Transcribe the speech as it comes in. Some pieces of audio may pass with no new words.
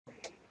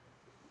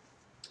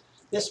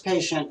This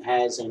patient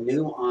has a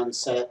new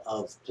onset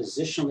of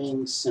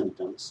positioning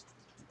symptoms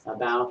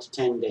about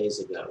 10 days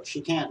ago.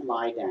 She can't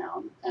lie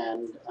down,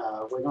 and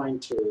we're going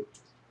to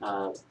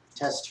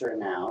test her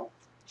now.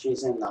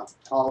 She's in the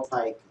tall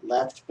pike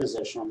left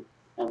position,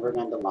 and we're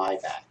going to lie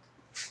back.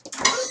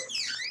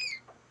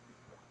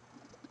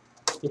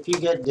 If you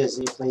get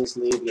dizzy, please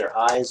leave your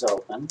eyes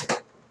open.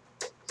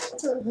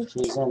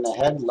 She's in the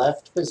head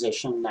left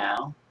position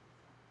now.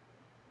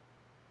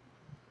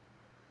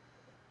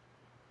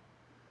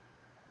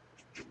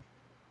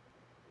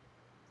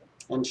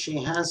 And she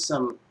has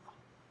some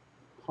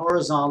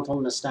horizontal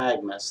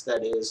nystagmus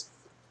that is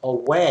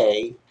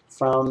away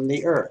from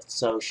the earth.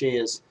 So she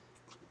is,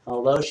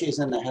 although she's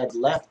in the head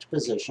left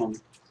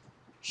position,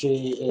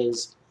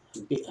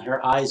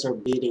 her eyes are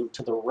beating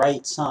to the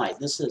right side.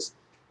 This is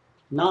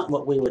not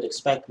what we would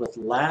expect with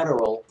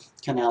lateral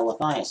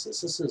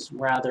canalithiasis. This is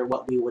rather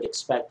what we would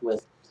expect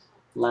with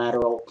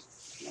lateral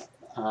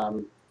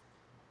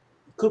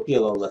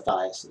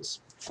cupulolithiasis.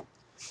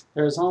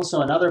 There is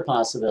also another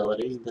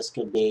possibility. This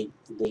could be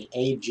the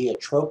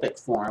ageotropic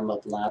form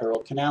of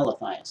lateral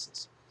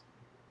canalithiasis.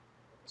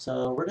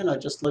 So we're going to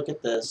just look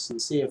at this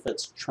and see if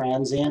it's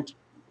transient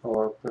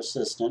or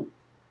persistent.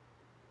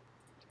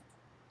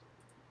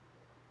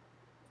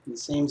 It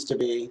seems to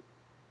be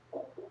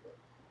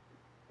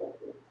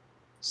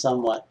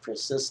somewhat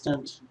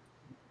persistent.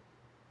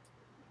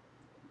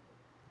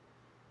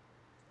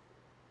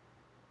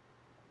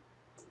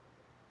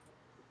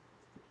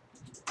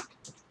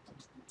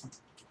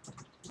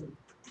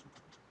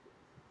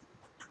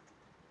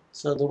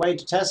 So the way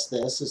to test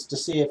this is to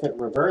see if it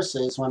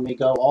reverses when we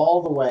go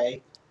all the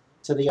way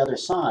to the other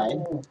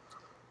side.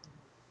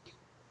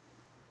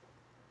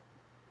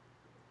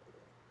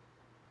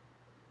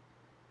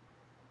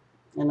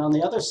 And on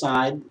the other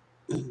side,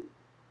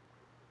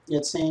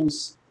 it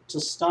seems to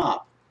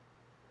stop.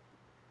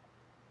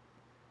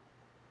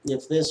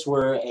 If this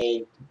were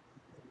a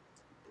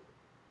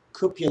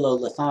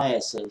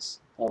cupulolithiasis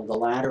of the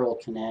lateral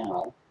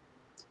canal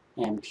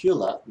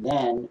ampulla,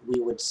 then we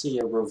would see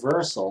a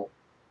reversal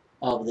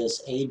of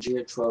this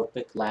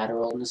ageotropic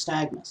lateral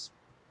nystagmus.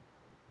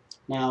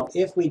 Now,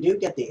 if we do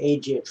get the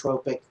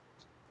ageotropic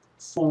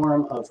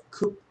form of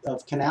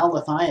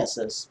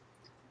canalithiasis,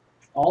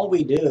 all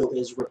we do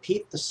is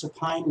repeat the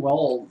supine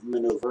roll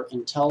maneuver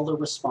until the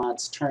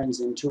response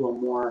turns into a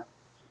more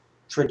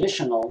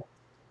traditional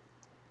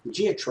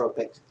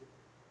geotropic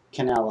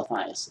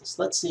canalithiasis.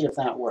 Let's see if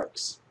that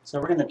works. So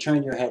we're going to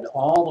turn your head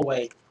all the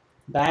way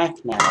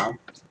back now.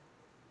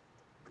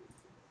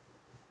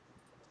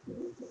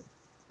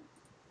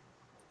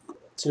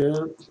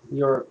 To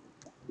your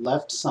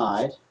left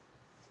side.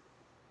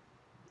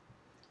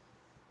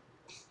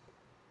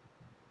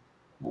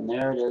 And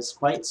there it is,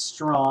 quite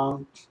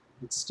strong.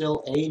 It's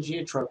still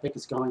ageotropic.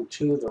 It's going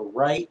to the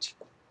right.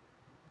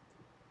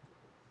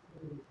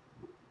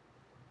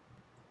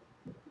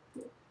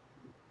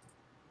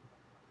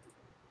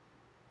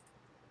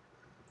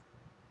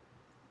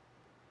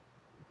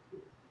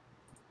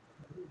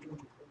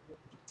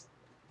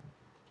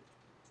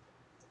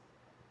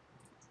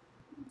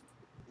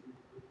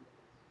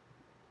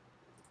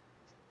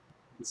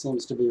 It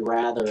seems to be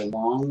rather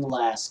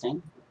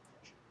long-lasting.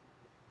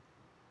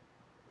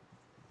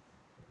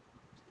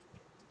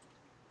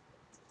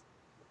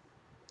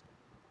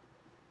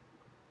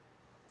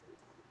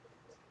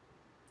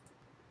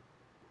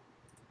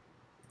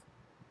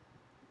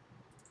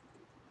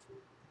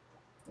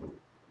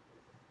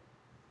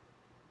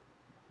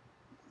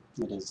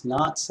 It is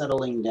not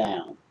settling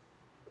down.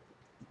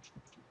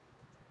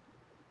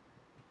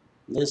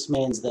 This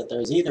means that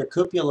there's either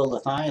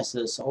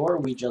cupulolithiasis or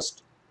we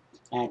just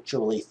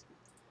actually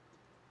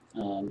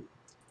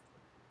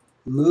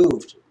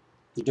moved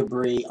the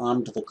debris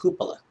onto the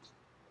cupula.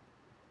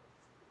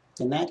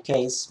 In that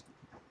case,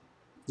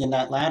 in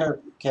that latter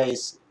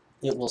case,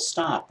 it will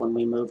stop when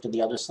we move to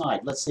the other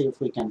side. Let's see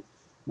if we can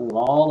move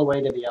all the way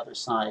to the other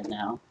side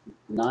now,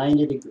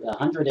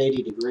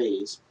 180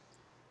 degrees,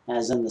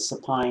 as in the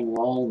supine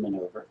roll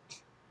maneuver.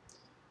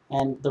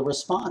 And the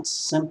response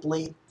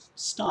simply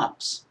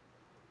stops.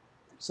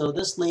 So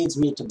this leads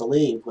me to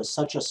believe, with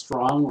such a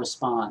strong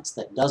response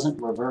that doesn't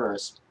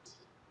reverse,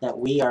 that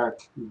we are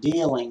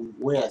dealing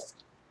with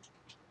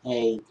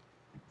the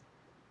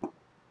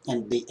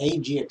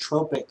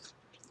ageotropic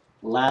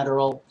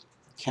lateral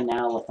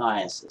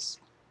canalithiasis.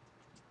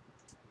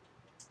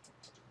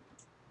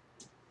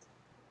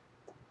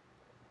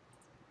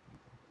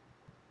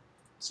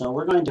 So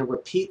we're going to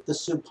repeat the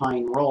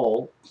supine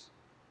roll.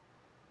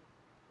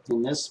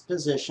 In this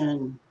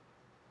position,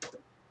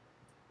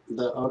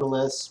 the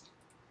otoliths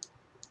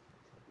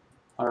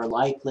are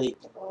likely,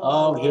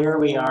 oh, here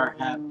we are,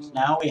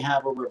 now we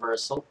have a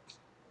reversal.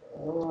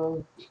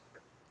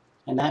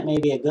 And that may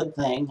be a good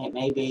thing. It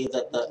may be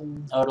that the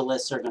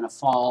otoliths are going to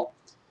fall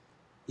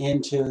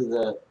into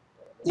the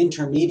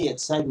intermediate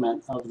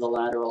segment of the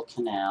lateral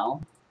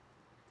canal.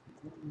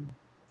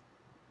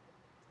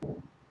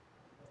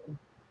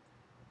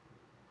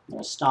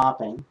 They're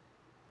stopping.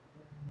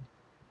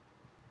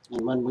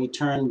 And when we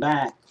turn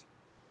back,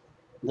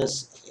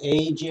 this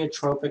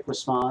ageotropic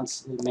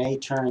response may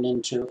turn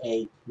into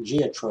a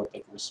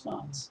geotropic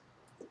response.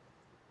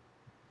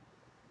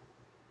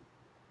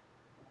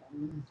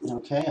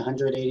 Okay,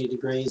 180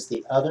 degrees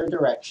the other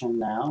direction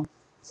now.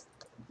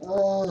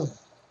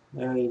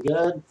 Very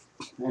good.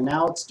 And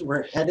now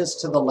our head is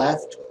to the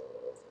left,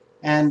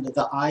 and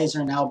the eyes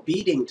are now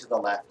beating to the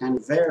left,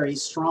 and very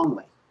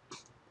strongly.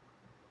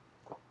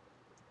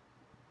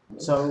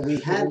 So we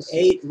had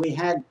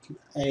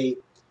a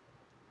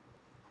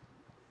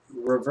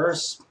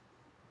reverse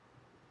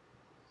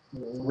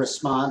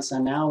response,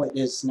 and now it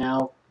is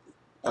now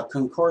a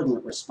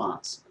concordant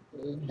response.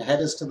 The head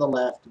is to the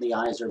left, the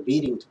eyes are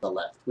beating to the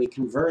left. We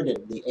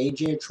converted the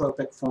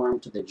ageotropic form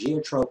to the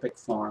geotropic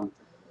form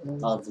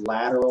of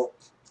lateral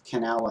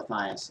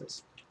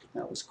canalithiasis.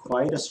 That was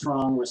quite a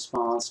strong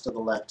response to the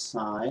left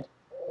side.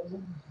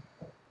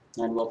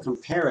 And we'll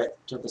compare it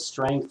to the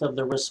strength of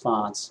the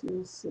response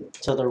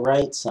to the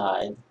right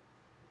side.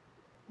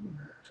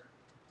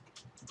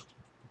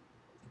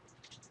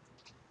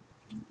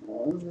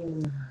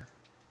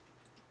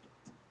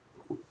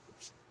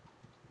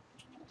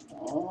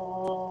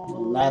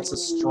 And that's a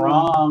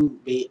strong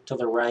beat to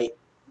the right.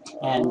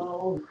 And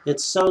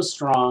it's so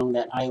strong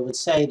that I would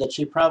say that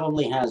she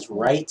probably has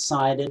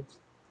right-sided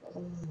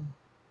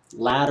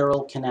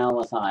lateral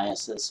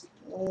canalithiasis.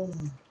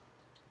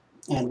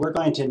 And we're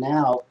going to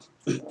now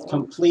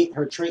complete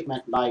her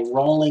treatment by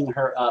rolling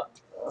her up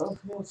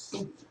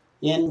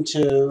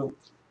into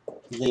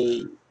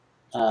the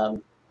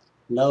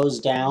nose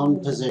down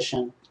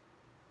position,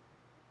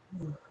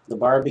 the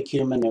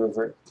barbecue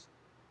maneuver,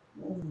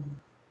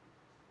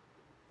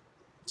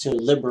 to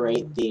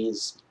liberate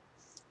these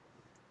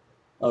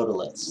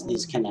otoliths,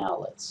 these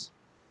canaliths.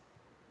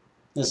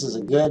 This is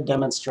a good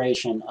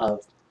demonstration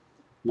of,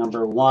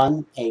 number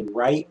one, a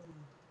right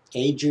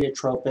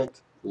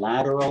ageotropic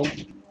lateral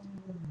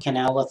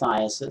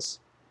canalithiasis.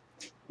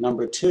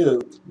 Number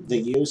two,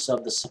 the use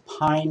of the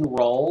supine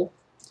roll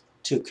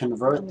to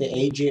convert the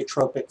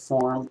ageotropic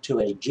form to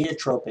a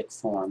geotropic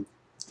form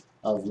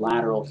of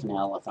lateral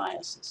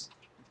canalithiasis.